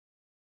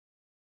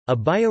A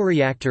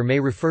bioreactor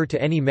may refer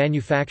to any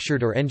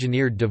manufactured or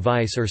engineered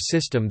device or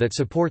system that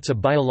supports a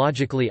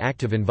biologically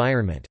active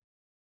environment.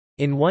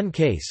 In one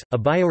case, a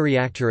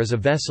bioreactor is a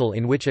vessel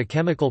in which a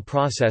chemical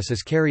process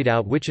is carried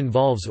out which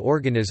involves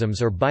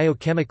organisms or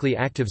biochemically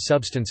active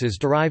substances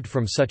derived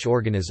from such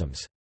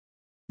organisms.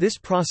 This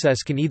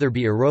process can either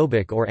be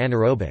aerobic or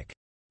anaerobic.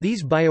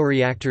 These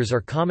bioreactors are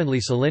commonly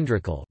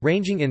cylindrical,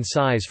 ranging in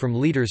size from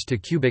liters to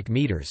cubic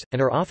meters,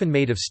 and are often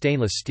made of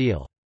stainless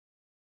steel.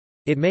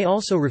 It may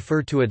also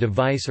refer to a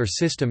device or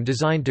system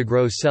designed to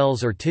grow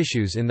cells or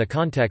tissues in the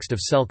context of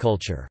cell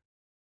culture.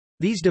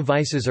 These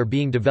devices are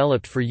being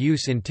developed for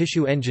use in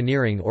tissue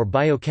engineering or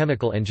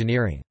biochemical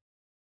engineering.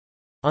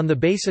 On the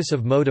basis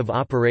of mode of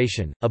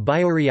operation, a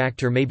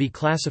bioreactor may be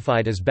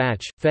classified as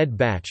batch, fed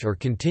batch or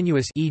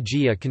continuous,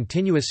 e.g. a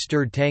continuous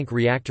stirred tank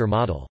reactor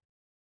model.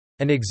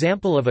 An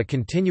example of a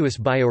continuous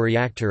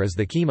bioreactor is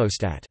the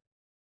chemostat.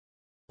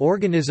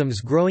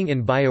 Organisms growing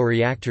in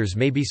bioreactors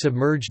may be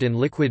submerged in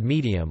liquid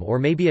medium or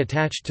may be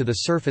attached to the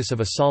surface of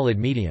a solid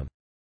medium.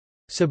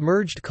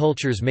 Submerged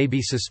cultures may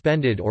be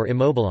suspended or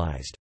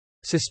immobilized.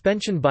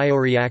 Suspension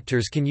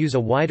bioreactors can use a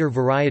wider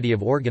variety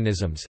of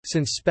organisms,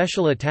 since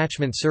special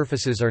attachment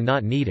surfaces are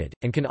not needed,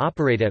 and can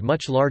operate at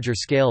much larger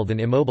scale than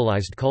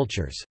immobilized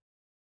cultures.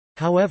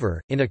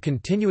 However, in a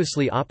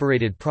continuously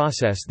operated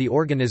process the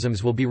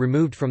organisms will be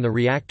removed from the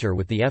reactor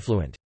with the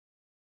effluent.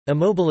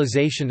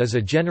 Immobilization is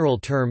a general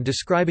term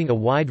describing a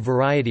wide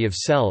variety of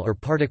cell or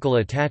particle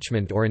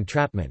attachment or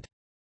entrapment.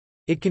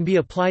 It can be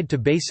applied to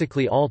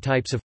basically all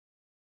types of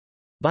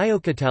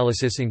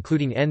biocatalysis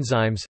including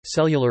enzymes,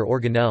 cellular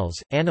organelles,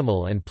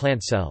 animal and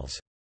plant cells.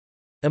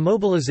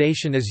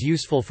 Immobilization is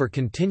useful for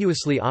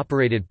continuously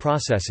operated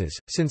processes,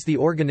 since the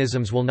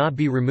organisms will not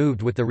be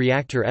removed with the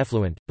reactor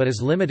effluent, but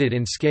is limited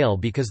in scale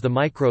because the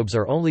microbes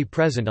are only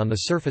present on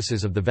the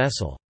surfaces of the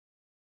vessel.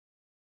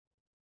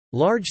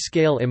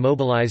 Large-scale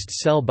immobilized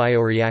cell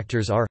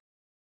bioreactors are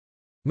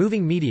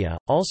moving media,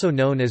 also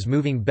known as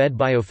moving bed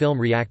biofilm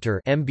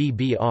reactor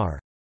 (MBBR),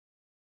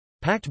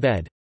 packed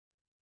bed,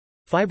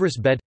 fibrous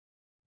bed,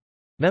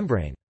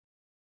 membrane.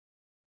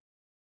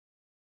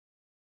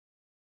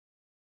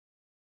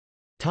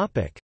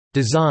 Topic: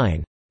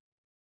 Design.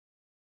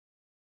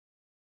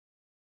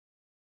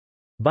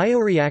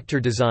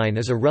 Bioreactor design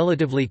is a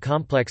relatively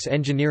complex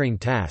engineering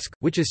task,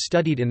 which is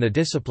studied in the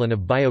discipline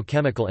of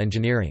biochemical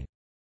engineering.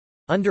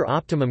 Under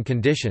optimum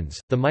conditions,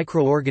 the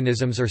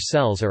microorganisms or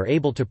cells are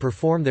able to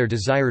perform their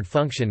desired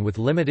function with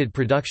limited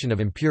production of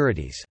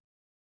impurities.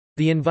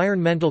 The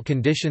environmental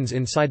conditions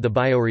inside the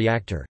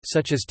bioreactor,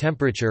 such as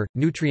temperature,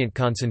 nutrient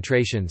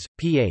concentrations,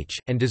 pH,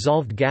 and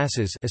dissolved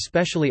gases,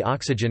 especially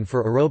oxygen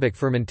for aerobic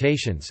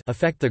fermentations,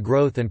 affect the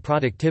growth and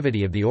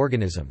productivity of the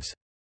organisms.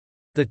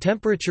 The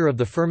temperature of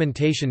the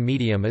fermentation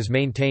medium is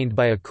maintained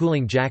by a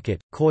cooling jacket,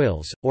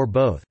 coils, or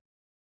both.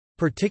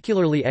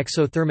 Particularly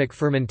exothermic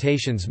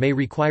fermentations may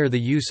require the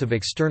use of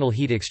external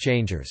heat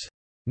exchangers.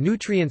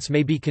 Nutrients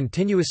may be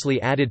continuously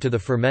added to the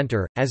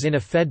fermenter, as in a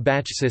fed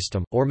batch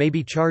system, or may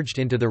be charged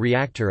into the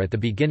reactor at the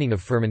beginning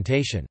of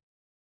fermentation.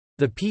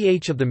 The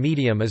pH of the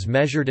medium is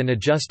measured and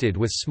adjusted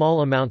with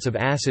small amounts of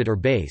acid or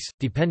base,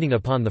 depending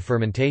upon the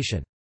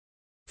fermentation.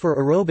 For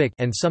aerobic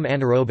and some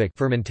anaerobic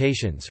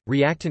fermentations,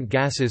 reactant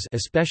gases,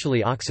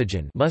 especially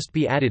oxygen, must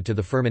be added to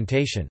the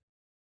fermentation.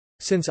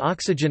 Since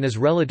oxygen is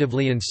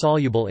relatively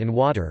insoluble in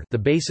water, the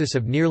basis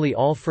of nearly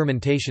all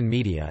fermentation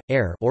media,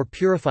 air or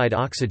purified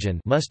oxygen,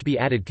 must be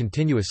added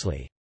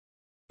continuously.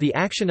 The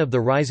action of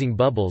the rising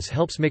bubbles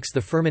helps mix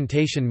the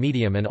fermentation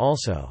medium and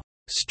also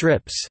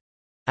strips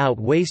out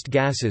waste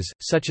gases,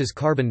 such as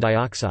carbon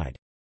dioxide.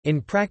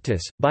 In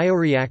practice,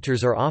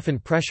 bioreactors are often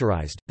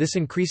pressurized. This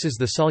increases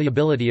the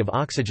solubility of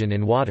oxygen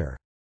in water.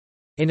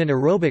 In an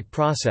aerobic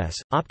process,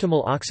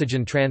 optimal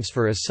oxygen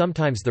transfer is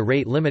sometimes the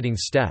rate-limiting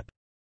step.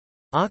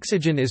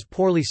 Oxygen is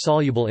poorly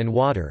soluble in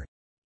water,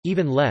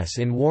 even less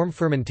in warm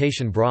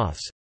fermentation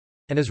broths,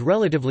 and is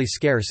relatively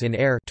scarce in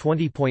air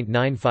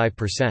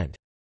 20.95%.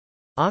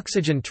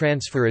 Oxygen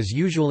transfer is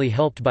usually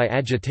helped by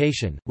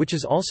agitation, which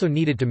is also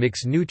needed to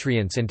mix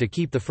nutrients and to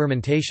keep the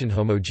fermentation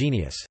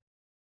homogeneous.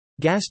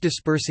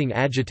 Gas-dispersing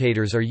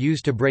agitators are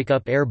used to break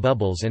up air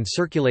bubbles and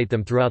circulate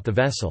them throughout the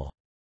vessel.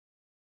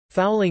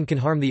 Fouling can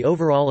harm the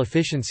overall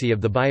efficiency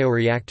of the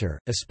bioreactor,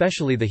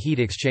 especially the heat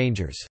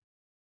exchangers.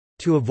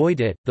 To avoid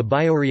it, the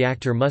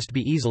bioreactor must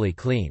be easily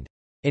cleaned.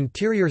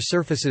 Interior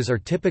surfaces are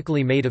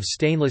typically made of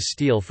stainless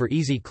steel for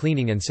easy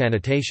cleaning and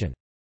sanitation.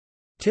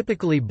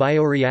 Typically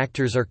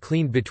bioreactors are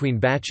cleaned between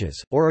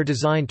batches, or are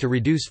designed to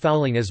reduce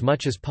fouling as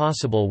much as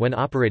possible when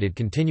operated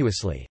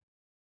continuously.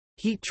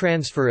 Heat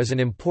transfer is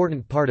an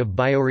important part of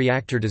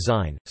bioreactor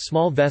design.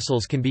 Small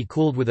vessels can be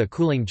cooled with a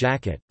cooling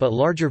jacket, but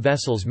larger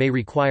vessels may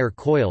require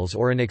coils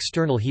or an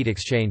external heat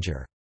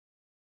exchanger.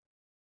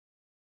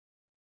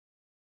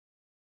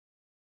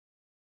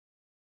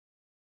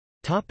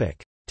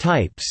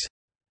 Types.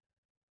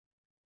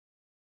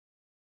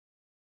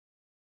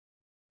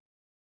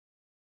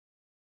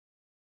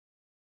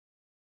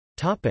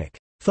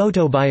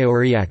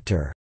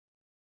 Photobioreactor.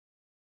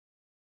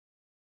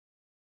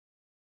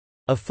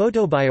 A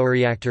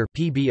photobioreactor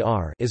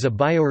 (PBR) is a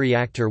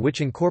bioreactor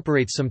which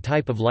incorporates some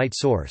type of light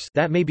source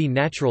that may be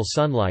natural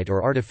sunlight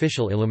or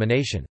artificial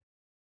illumination.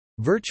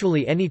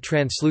 Virtually any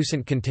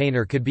translucent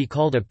container could be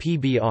called a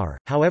PBR,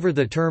 however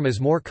the term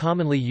is more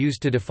commonly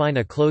used to define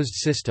a closed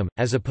system,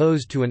 as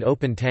opposed to an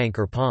open tank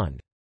or pond.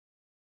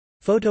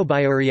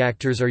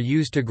 Photobioreactors are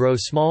used to grow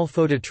small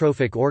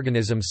phototrophic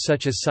organisms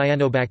such as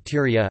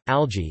cyanobacteria,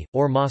 algae,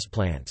 or moss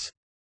plants.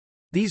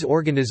 These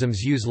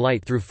organisms use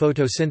light through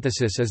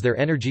photosynthesis as their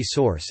energy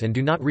source and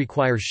do not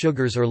require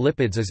sugars or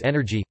lipids as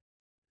energy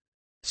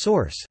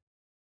source.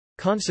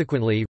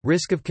 Consequently,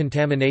 risk of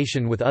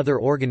contamination with other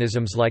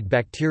organisms like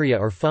bacteria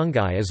or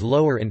fungi is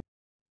lower in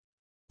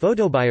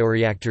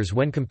photobioreactors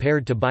when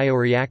compared to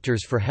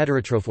bioreactors for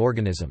heterotroph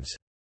organisms.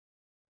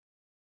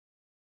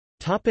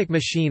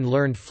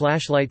 Machine-learned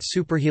flashlight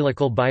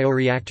Superhelical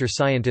bioreactor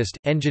scientist,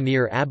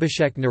 engineer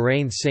Abhishek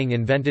Narain Singh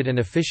invented an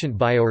efficient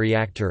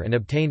bioreactor and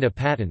obtained a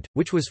patent,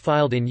 which was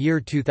filed in year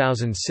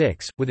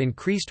 2006, with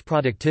increased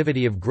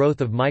productivity of growth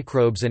of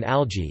microbes and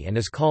algae and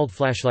is called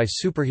flashlight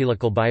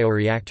Superhelical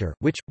bioreactor,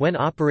 which, when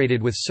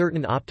operated with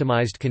certain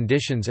optimized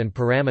conditions and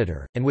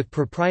parameter, and with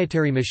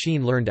proprietary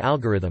machine-learned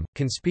algorithm,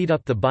 can speed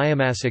up the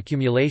biomass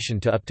accumulation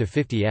to up to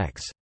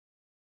 50x.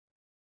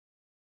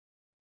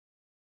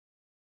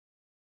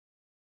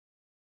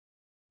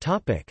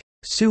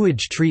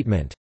 Sewage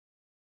treatment.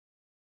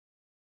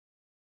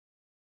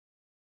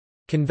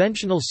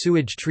 Conventional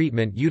sewage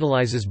treatment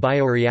utilizes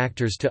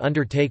bioreactors to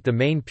undertake the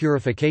main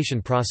purification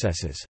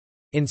processes.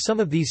 In some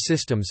of these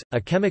systems,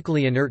 a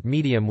chemically inert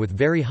medium with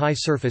very high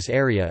surface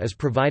area is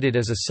provided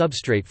as a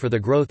substrate for the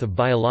growth of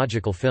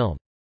biological film.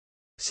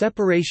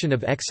 Separation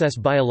of excess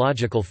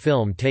biological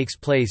film takes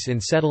place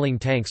in settling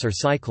tanks or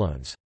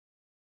cyclones.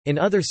 In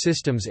other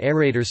systems,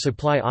 aerators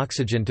supply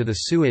oxygen to the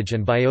sewage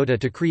and biota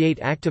to create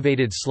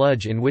activated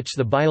sludge in which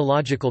the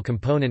biological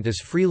component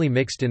is freely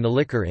mixed in the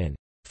liquor in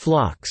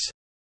flocks.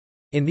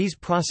 In these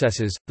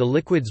processes, the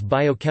liquid's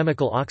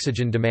biochemical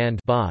oxygen demand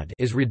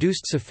is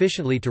reduced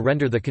sufficiently to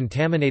render the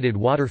contaminated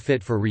water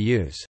fit for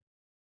reuse.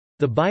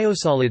 The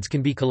biosolids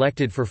can be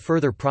collected for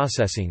further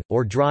processing,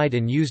 or dried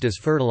and used as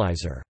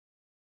fertilizer.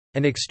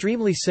 An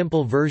extremely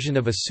simple version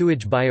of a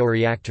sewage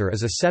bioreactor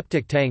is a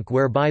septic tank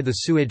whereby the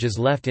sewage is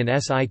left in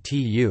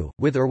situ,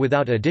 with or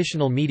without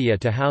additional media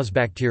to house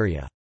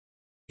bacteria.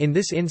 In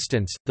this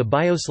instance, the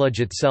biosludge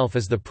itself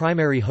is the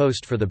primary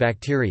host for the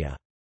bacteria.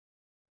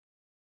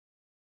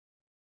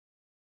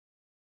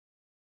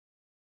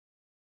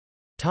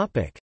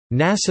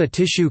 NASA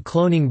tissue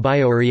cloning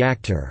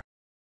bioreactor.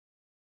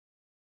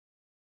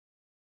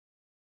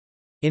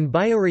 In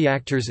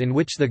bioreactors in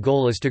which the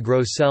goal is to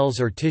grow cells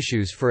or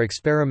tissues for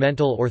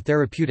experimental or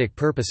therapeutic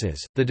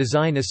purposes, the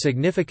design is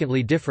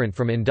significantly different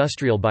from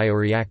industrial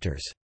bioreactors.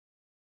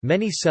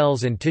 Many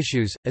cells and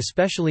tissues,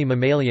 especially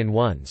mammalian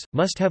ones,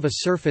 must have a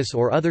surface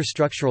or other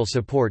structural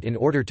support in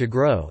order to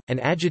grow,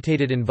 and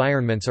agitated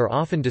environments are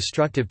often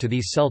destructive to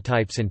these cell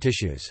types and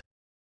tissues.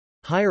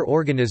 Higher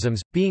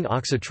organisms, being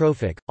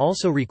auxotrophic,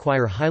 also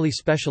require highly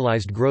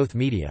specialized growth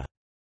media.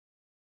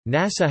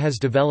 NASA has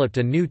developed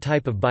a new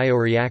type of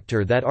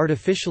bioreactor that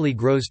artificially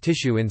grows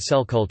tissue in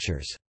cell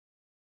cultures.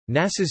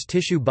 NASA's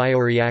tissue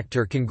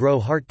bioreactor can grow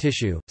heart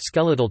tissue,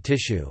 skeletal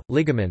tissue,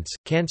 ligaments,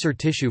 cancer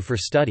tissue for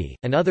study,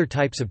 and other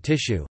types of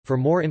tissue. For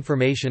more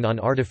information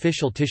on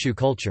artificial tissue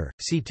culture,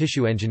 see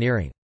tissue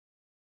engineering.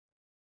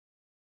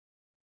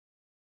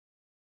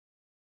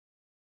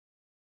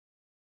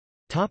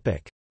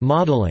 Topic: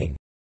 Modeling.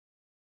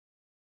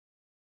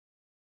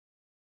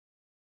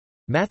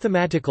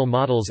 Mathematical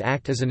models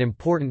act as an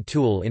important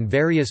tool in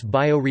various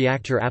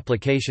bioreactor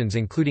applications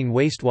including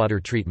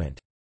wastewater treatment.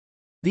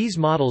 These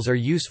models are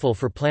useful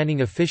for planning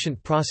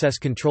efficient process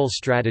control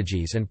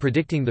strategies and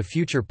predicting the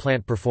future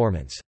plant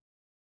performance.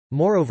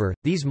 Moreover,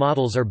 these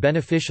models are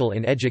beneficial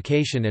in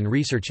education and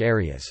research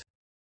areas.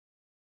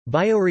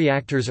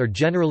 Bioreactors are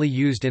generally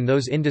used in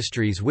those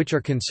industries which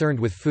are concerned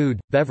with food,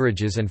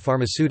 beverages and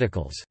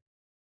pharmaceuticals.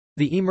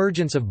 The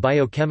emergence of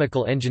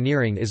biochemical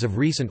engineering is of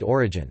recent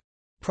origin.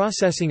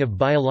 Processing of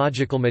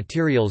biological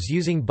materials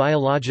using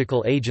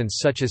biological agents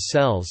such as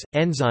cells,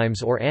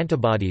 enzymes or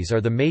antibodies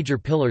are the major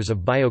pillars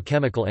of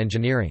biochemical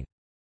engineering.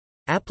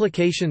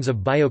 Applications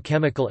of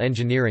biochemical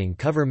engineering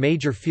cover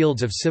major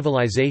fields of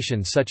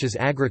civilization such as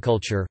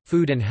agriculture,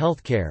 food and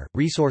healthcare,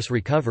 resource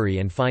recovery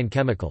and fine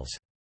chemicals.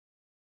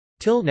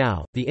 Till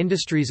now, the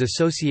industries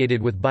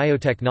associated with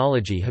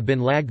biotechnology have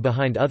been lagged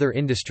behind other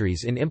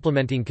industries in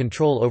implementing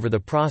control over the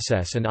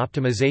process and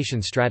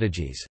optimization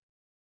strategies.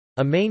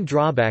 A main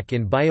drawback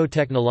in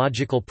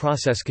biotechnological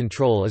process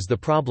control is the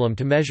problem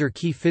to measure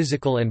key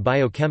physical and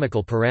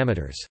biochemical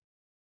parameters.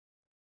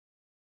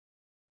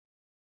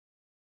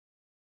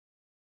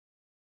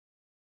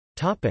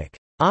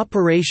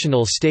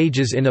 Operational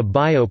stages in a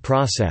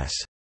bioprocess.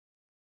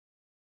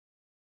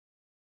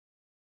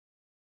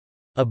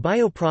 A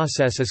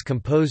bioprocess is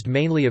composed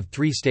mainly of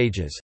three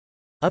stages: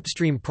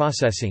 upstream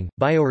processing,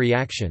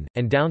 bioreaction,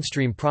 and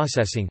downstream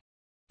processing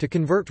to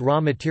convert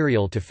raw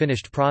material to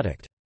finished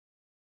product.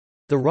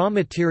 The raw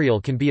material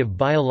can be of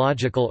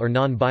biological or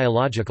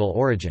non-biological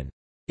origin.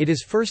 It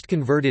is first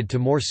converted to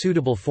more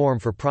suitable form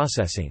for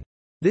processing.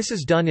 This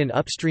is done in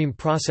upstream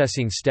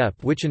processing step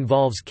which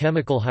involves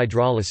chemical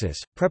hydrolysis,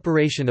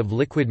 preparation of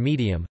liquid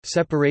medium,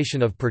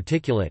 separation of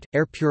particulate,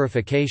 air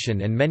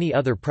purification and many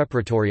other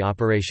preparatory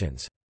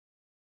operations.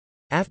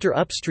 After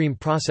upstream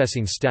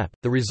processing step,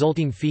 the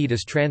resulting feed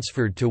is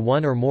transferred to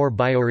one or more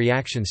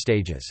bioreaction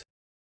stages.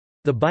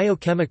 The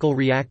biochemical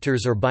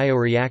reactors or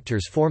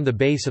bioreactors form the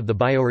base of the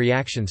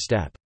bioreaction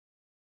step.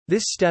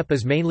 This step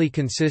mainly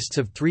consists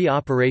of three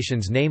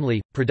operations,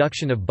 namely,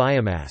 production of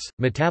biomass,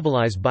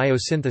 metabolize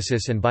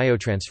biosynthesis and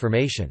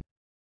biotransformation.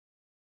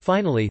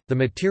 Finally, the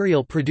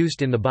material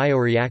produced in the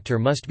bioreactor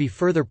must be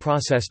further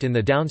processed in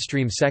the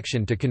downstream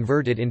section to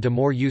convert it into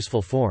more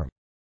useful form.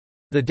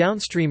 The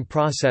downstream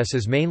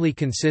process mainly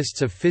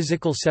consists of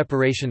physical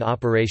separation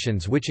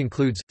operations which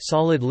includes,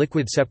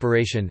 solid-liquid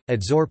separation,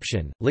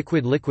 adsorption,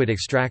 liquid-liquid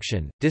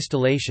extraction,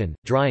 distillation,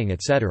 drying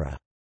etc.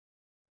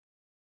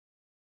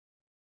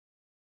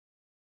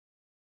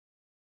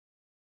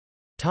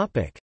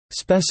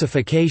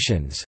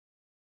 Specifications.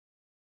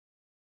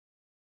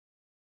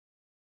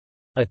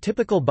 A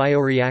typical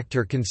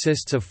bioreactor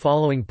consists of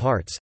following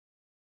parts: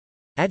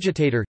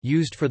 agitator,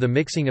 used for the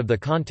mixing of the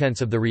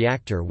contents of the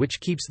reactor which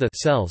keeps the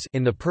cells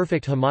in the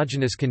perfect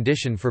homogeneous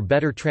condition for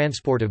better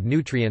transport of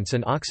nutrients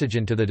and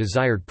oxygen to the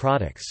desired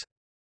products.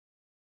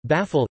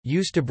 Baffle,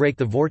 used to break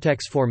the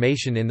vortex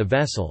formation in the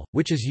vessel,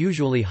 which is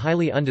usually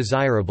highly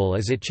undesirable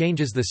as it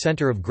changes the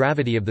center of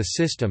gravity of the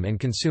system and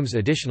consumes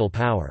additional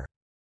power.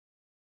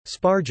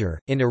 Sparger,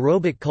 in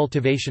aerobic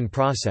cultivation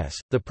process,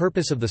 the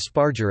purpose of the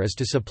sparger is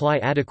to supply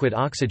adequate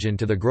oxygen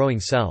to the growing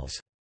cells.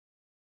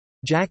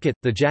 Jacket,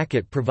 the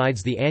jacket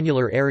provides the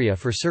annular area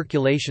for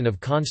circulation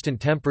of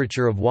constant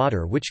temperature of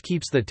water which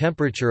keeps the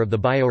temperature of the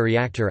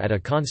bioreactor at a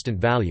constant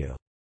value.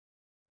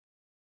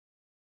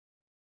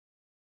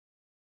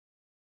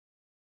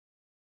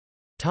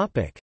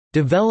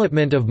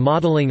 Development of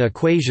modeling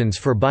equations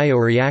for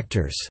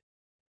bioreactors.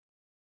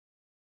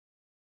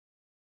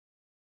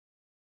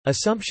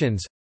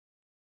 Assumptions.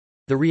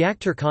 The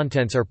reactor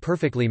contents are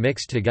perfectly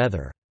mixed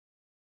together.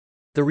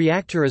 The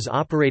reactor is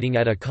operating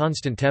at a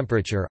constant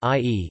temperature,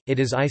 i.e., it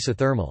is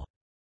isothermal.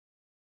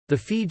 The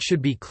feed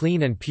should be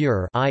clean and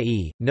pure,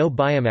 i.e., no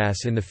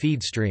biomass in the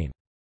feed stream.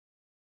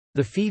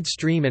 The feed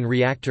stream and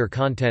reactor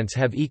contents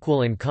have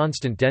equal and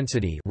constant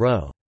density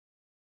ρ.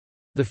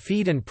 The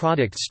feed and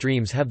product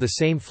streams have the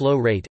same flow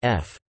rate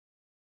F.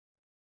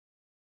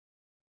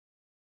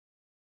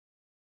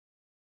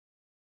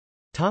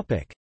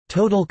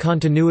 Total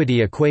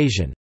continuity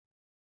equation.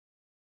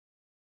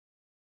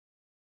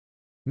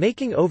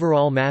 Making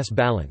overall mass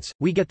balance,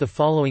 we get the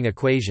following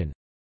equation: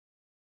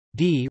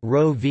 d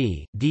rho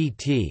v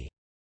dt.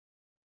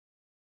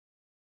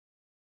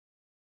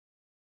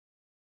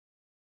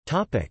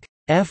 Topic: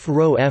 F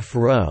rho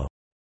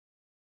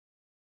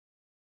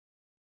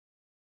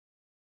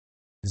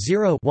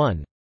 0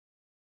 1.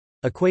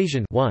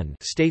 Equation 1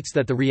 states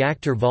that the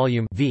reactor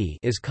volume V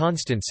is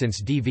constant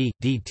since dV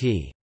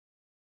dt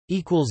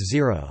equals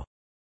 0.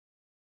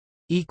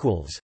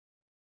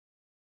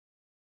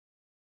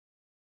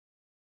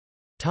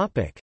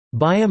 Topic: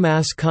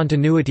 Biomass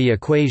continuity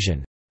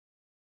equation.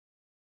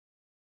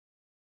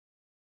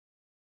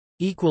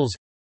 Equals.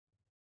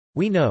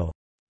 We know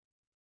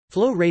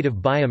flow rate of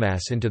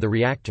biomass into the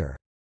reactor.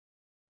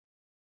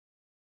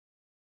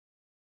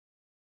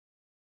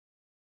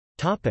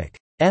 Topic: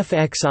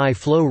 Fxi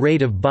flow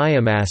rate of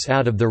biomass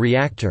out of the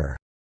reactor.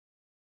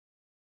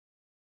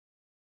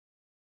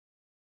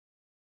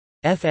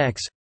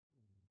 Fx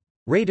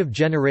rate of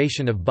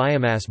generation of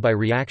biomass by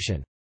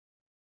reaction.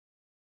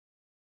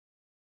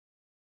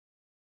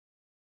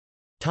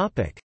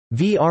 Topic: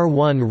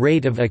 Vr1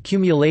 rate of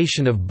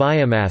accumulation of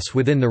biomass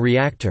within the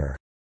reactor.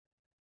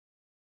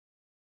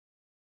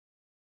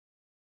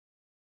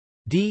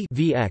 d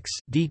Vx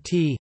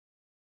dt.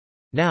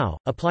 Now,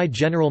 apply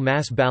general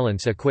mass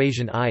balance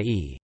equation,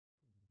 i.e.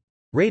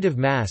 rate of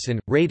mass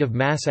in, rate of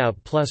mass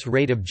out plus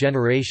rate of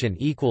generation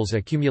equals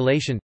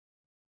accumulation.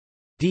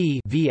 d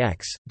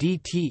Vx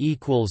dt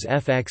equals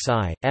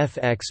Fxi,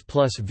 Fx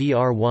plus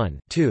Vr1,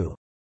 2,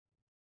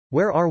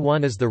 where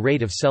R1 is the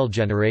rate of cell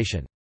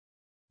generation.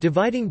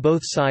 Dividing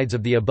both sides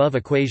of the above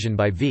equation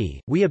by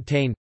V, we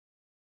obtain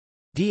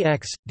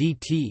dx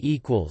dt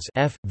equals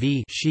F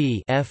V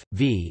xi F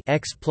V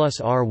x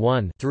plus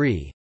R1,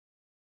 3.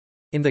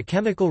 In the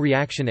chemical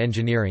reaction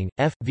engineering,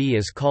 F V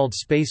is called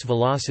space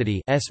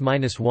velocity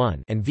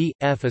s-1 and V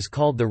F is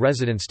called the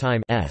residence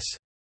time s.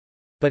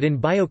 But in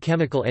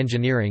biochemical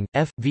engineering,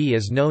 F V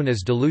is known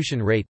as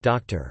dilution rate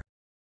Dr.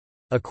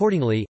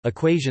 Accordingly,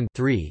 equation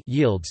 3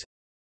 yields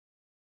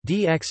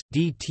dx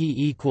dt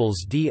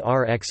equals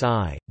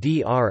drxi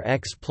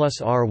drx plus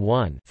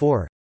R1,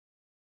 4.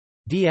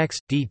 dx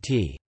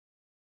dt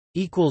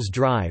equals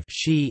drive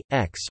xi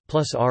x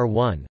plus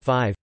R1,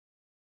 5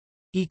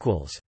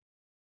 equals.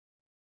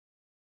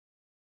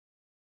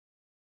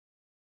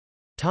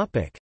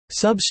 Topic: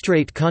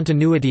 Substrate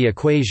continuity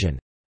equation.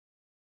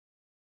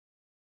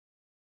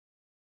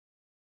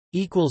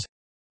 equals.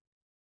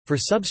 For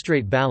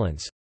substrate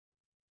balance,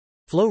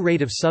 flow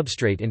rate of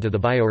substrate into the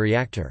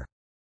bioreactor.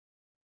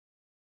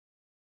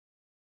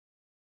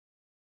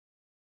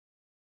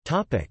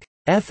 Topic: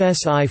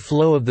 FSI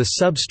flow of the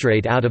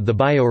substrate out of the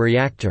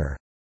bioreactor.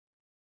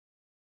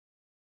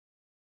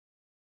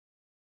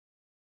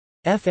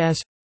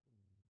 Fs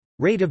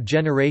rate of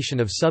generation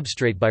of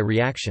substrate by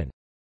reaction.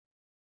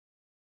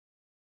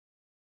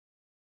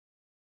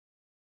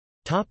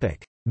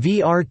 Topic: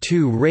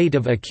 VR2 rate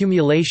of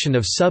accumulation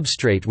of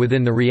substrate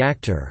within the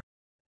reactor.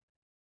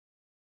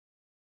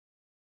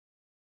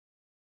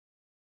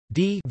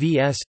 d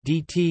Vs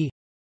dt.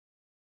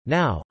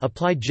 Now,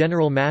 apply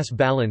general mass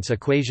balance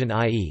equation,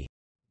 i.e.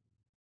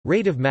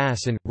 rate of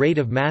mass in, rate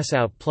of mass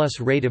out plus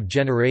rate of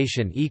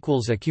generation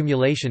equals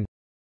accumulation.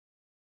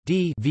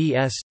 d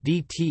Vs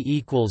dt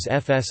equals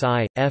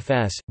Fsi,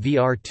 Fs,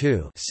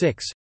 Vr2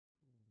 6.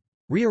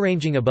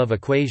 Rearranging above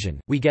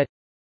equation, we get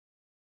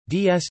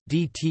ds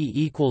dt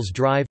equals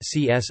drive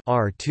Cs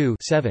R2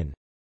 7,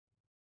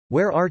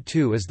 where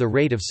R2 is the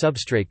rate of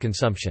substrate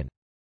consumption.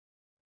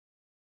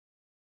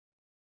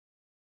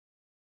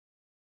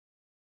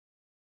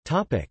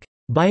 Topic: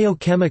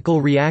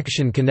 Biochemical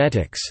reaction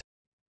kinetics.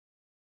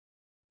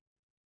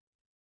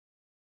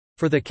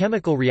 For the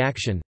chemical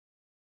reaction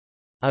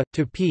A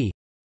to P,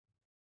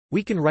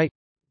 we can write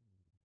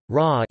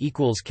Ra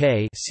equals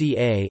K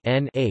Ca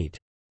N 8,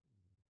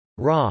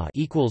 Ra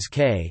equals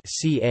K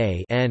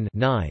Ca N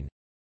 9,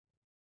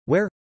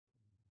 where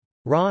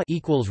Ra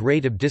equals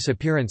rate of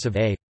disappearance of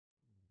A,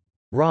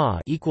 Ra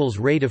equals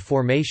rate of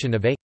formation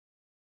of A,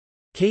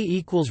 K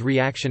equals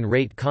reaction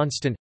rate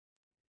constant,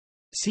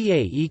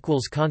 Ca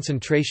equals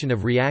concentration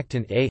of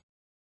reactant A,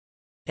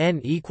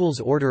 N equals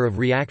order of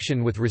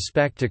reaction with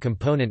respect to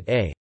component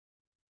A.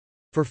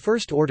 For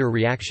first-order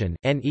reaction,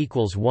 N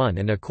equals 1,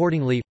 and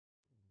accordingly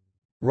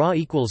Ra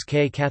equals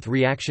K. Cath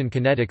reaction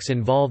kinetics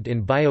involved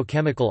in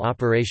biochemical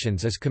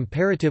operations is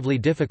comparatively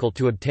difficult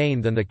to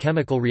obtain than the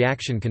chemical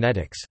reaction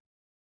kinetics.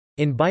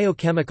 In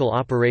biochemical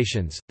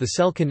operations, the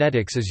cell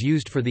kinetics is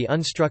used for the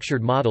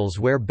unstructured models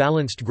where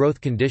balanced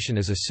growth condition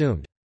is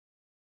assumed.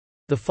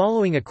 The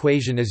following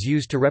equation is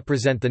used to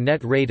represent the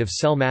net rate of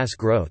cell mass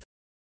growth.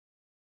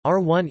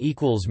 R1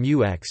 equals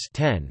μx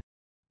 10,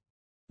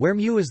 where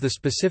μ is the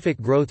specific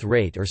growth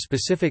rate or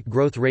specific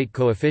growth rate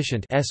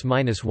coefficient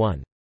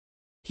S-1.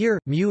 Here,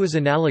 μ is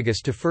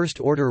analogous to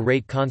first-order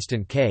rate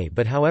constant K,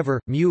 but however,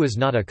 μ is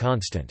not a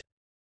constant.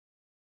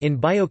 In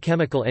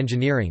biochemical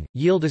engineering,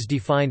 yield is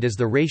defined as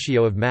the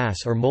ratio of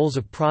mass or moles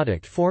of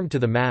product formed to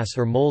the mass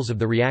or moles of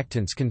the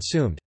reactants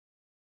consumed.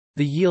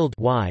 The yield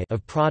Y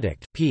of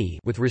product P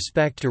with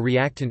respect to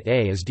reactant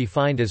A is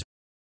defined as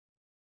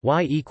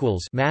Y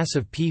equals mass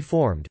of P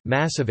formed,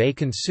 mass of A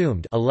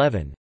consumed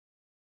 11.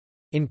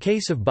 In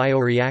case of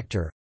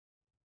bioreactor,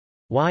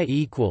 Y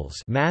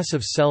equals mass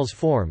of cells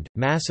formed,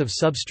 mass of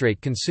substrate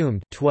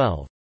consumed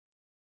 12.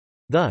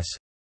 Thus,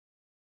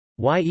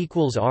 Y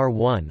equals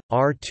R1,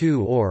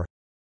 R2 or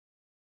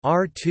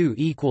R2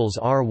 equals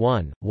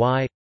R1,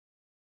 Y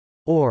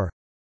or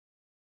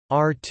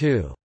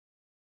R2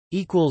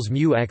 equals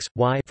μx,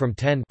 y from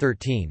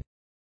 10-13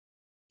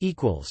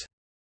 equals.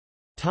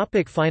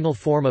 Topic: final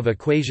form of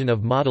equation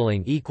of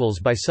modeling equals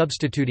by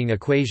substituting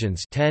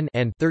equations 10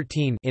 and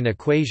 13 in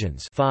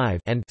equations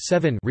 5 and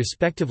 7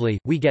 respectively,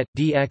 we get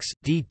dx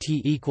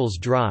dt equals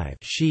drive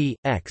she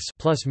x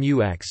plus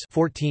μx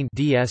 14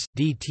 ds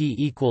dt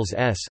equals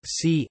s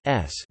c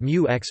s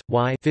μx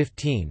y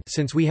 15.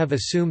 Since we have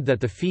assumed that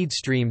the feed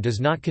stream does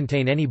not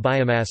contain any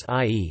biomass,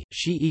 i.e.,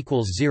 she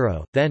equals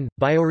 0, then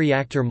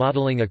bioreactor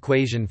modeling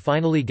equation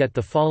finally get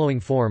the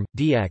following form: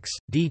 dx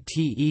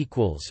dt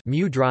equals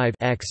mu drive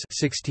x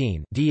 16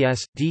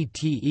 ds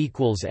dt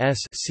equals s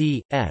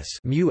c s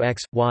mu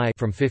x y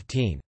from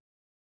 15.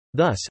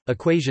 Thus,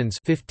 equations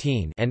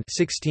 15 and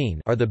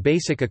 16 are the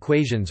basic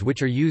equations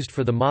which are used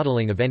for the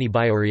modeling of any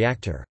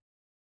bioreactor.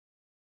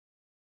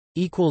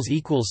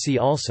 See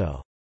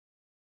also